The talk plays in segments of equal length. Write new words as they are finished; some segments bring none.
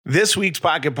This week's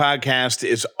Pocket Podcast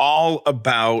is all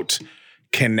about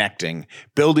connecting,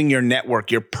 building your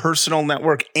network, your personal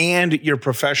network and your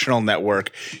professional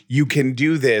network. You can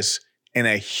do this in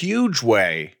a huge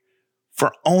way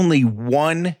for only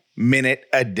 1 minute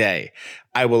a day.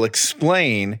 I will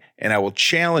explain and I will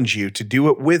challenge you to do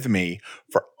it with me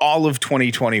for all of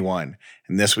 2021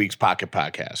 in this week's Pocket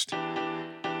Podcast.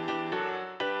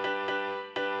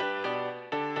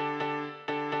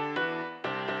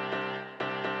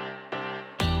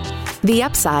 The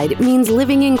Upside means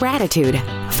living in gratitude,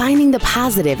 finding the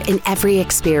positive in every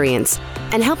experience,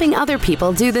 and helping other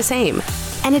people do the same.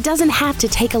 And it doesn't have to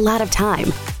take a lot of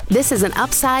time. This is an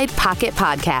Upside Pocket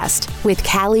Podcast with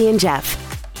Callie and Jeff.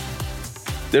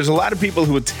 There's a lot of people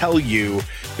who will tell you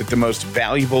that the most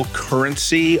valuable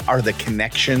currency are the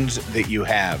connections that you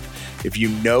have. If you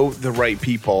know the right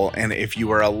people and if you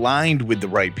are aligned with the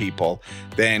right people,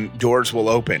 then doors will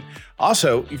open.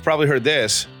 Also, you've probably heard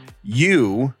this,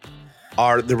 you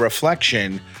are the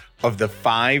reflection of the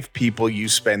 5 people you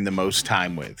spend the most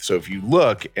time with. So if you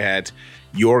look at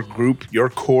your group, your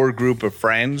core group of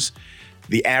friends,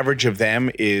 the average of them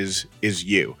is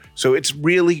you. So it's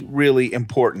really, really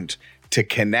important to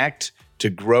connect, to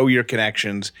grow your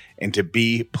connections, and to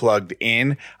be plugged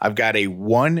in. I've got a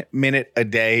 1 minute a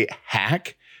day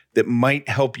hack that might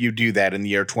help you do that in the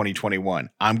year 2021.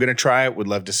 I'm going to try it. Would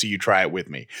love to see you try it with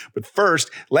me. But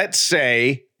first, let's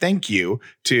say thank you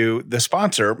to the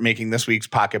sponsor making this week's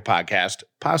Pocket Podcast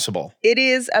possible. It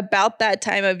is about that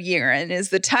time of year, and is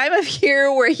the time of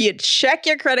year where you check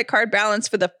your credit card balance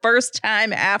for the first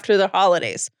time after the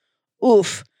holidays.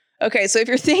 Oof. Okay, so if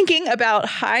you're thinking about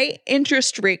high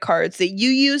interest rate cards that you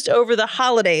used over the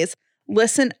holidays,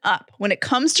 listen up. When it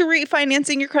comes to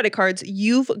refinancing your credit cards,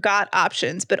 you've got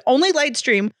options, but only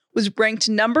Lightstream was ranked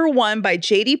number 1 by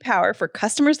J.D. Power for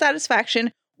customer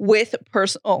satisfaction with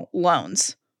personal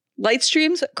loans.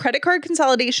 Lightstream's credit card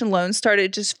consolidation loans started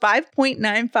at just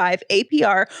 5.95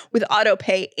 APR with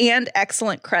autopay and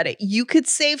excellent credit. You could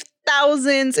save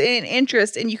thousands in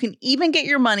interest, and you can even get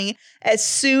your money as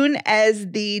soon as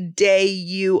the day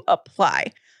you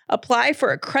apply. Apply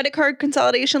for a credit card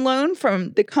consolidation loan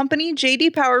from the company J.D.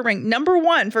 Power ranked number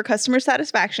 1 for customer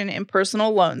satisfaction in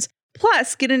personal loans.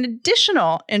 Plus, get an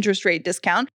additional interest rate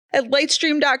discount at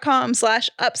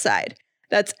lightstream.com/upside.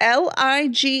 That's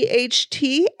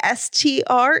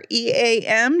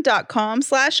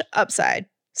lightstream.com/upside.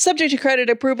 Subject to credit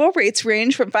approval, rates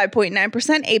range from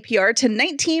 5.9% APR to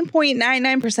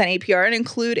 19.99% APR and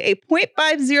include a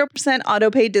 0.50%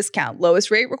 autopay discount.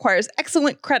 Lowest rate requires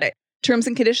excellent credit. Terms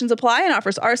and conditions apply and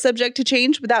offers are subject to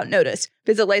change without notice.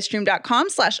 Visit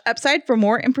lightstream.com/upside for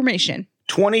more information.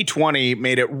 2020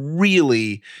 made it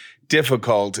really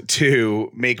difficult to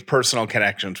make personal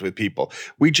connections with people.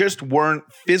 We just weren't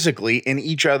physically in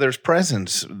each other's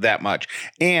presence that much.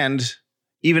 And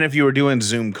even if you were doing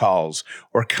Zoom calls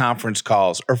or conference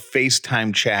calls or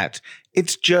FaceTime chats,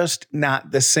 it's just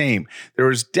not the same. There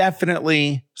was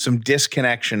definitely some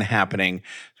disconnection happening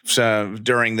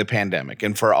during the pandemic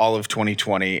and for all of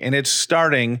 2020. And it's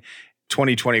starting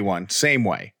 2021, same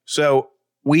way. So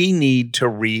we need to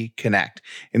reconnect.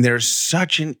 And there's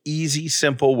such an easy,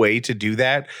 simple way to do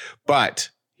that.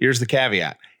 But here's the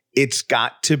caveat. It's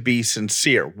got to be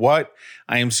sincere. What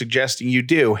I am suggesting you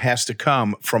do has to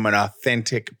come from an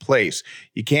authentic place.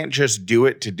 You can't just do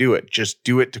it to do it. Just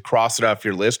do it to cross it off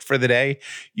your list for the day.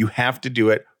 You have to do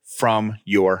it from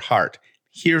your heart.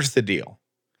 Here's the deal.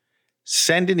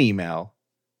 Send an email,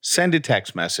 send a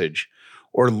text message,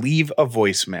 or leave a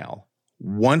voicemail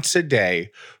once a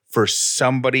day for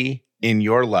somebody in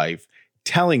your life,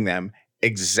 telling them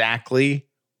exactly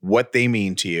what they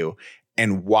mean to you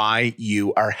and why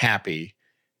you are happy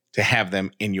to have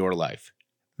them in your life.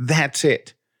 That's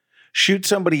it. Shoot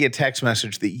somebody a text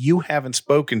message that you haven't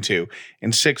spoken to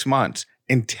in 6 months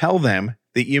and tell them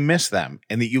that you miss them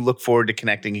and that you look forward to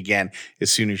connecting again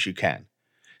as soon as you can.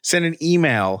 Send an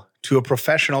email to a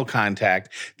professional contact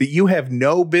that you have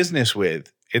no business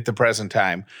with at the present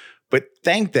time, but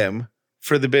thank them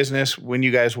for the business when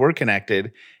you guys were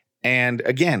connected. And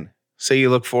again, say you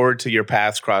look forward to your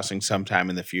paths crossing sometime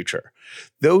in the future.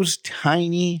 Those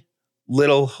tiny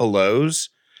little hellos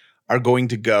are going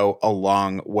to go a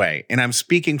long way. And I'm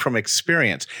speaking from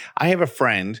experience. I have a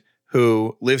friend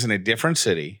who lives in a different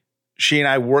city. She and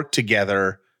I worked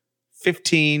together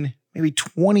 15, maybe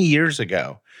 20 years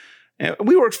ago. And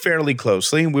we worked fairly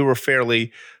closely and we were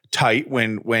fairly tight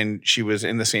when she was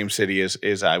in the same city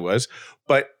as I was,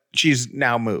 but she's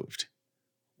now moved.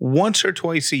 Once or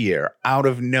twice a year, out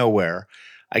of nowhere,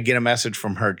 I get a message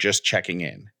from her just checking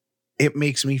in. It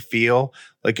makes me feel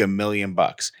like $1 million.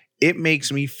 it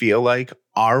makes me feel like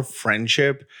our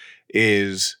friendship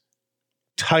is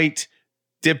tight,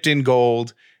 dipped in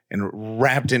gold, and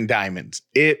wrapped in diamonds.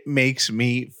 It makes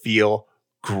me feel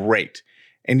great.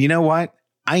 And you know what?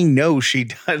 I know she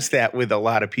does that with a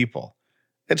lot of people.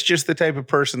 That's just the type of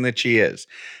person that she is.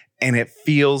 And it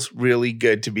feels really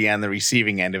good to be on the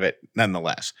receiving end of it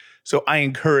nonetheless. So I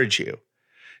encourage you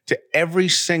to every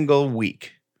single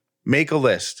week, make a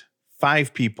list,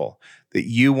 5 people that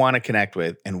you want to connect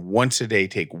with, and once a day,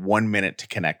 take 1 minute to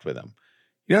connect with them.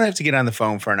 You don't have to get on the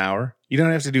phone for an hour. You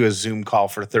don't have to do a Zoom call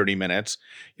for 30 minutes.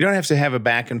 You don't have to have a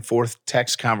back and forth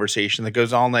text conversation that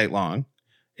goes all night long.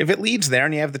 If it leads there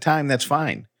and you have the time, that's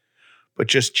fine. But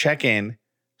just check in,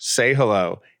 say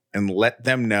hello, and let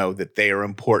them know that they are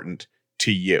important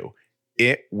to you.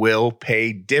 It will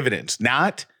pay dividends.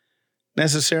 Not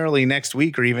necessarily next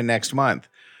week or even next month,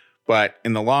 but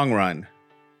in the long run,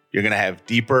 you're going to have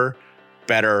deeper,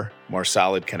 better, more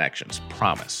solid connections.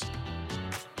 Promise.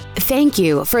 Thank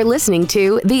you for listening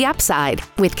to The Upside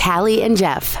with Callie and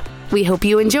Jeff. We hope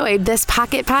you enjoyed this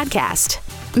Pocket Podcast.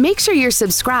 Make sure you're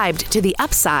subscribed to The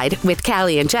Upside with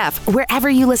Callie and Jeff wherever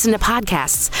you listen to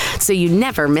podcasts so you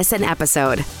never miss an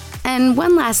episode. And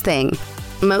one last thing.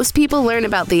 Most people learn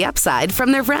about The Upside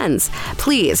from their friends.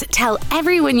 Please tell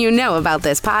everyone you know about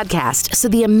this podcast so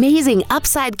the amazing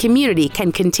Upside community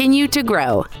can continue to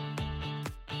grow.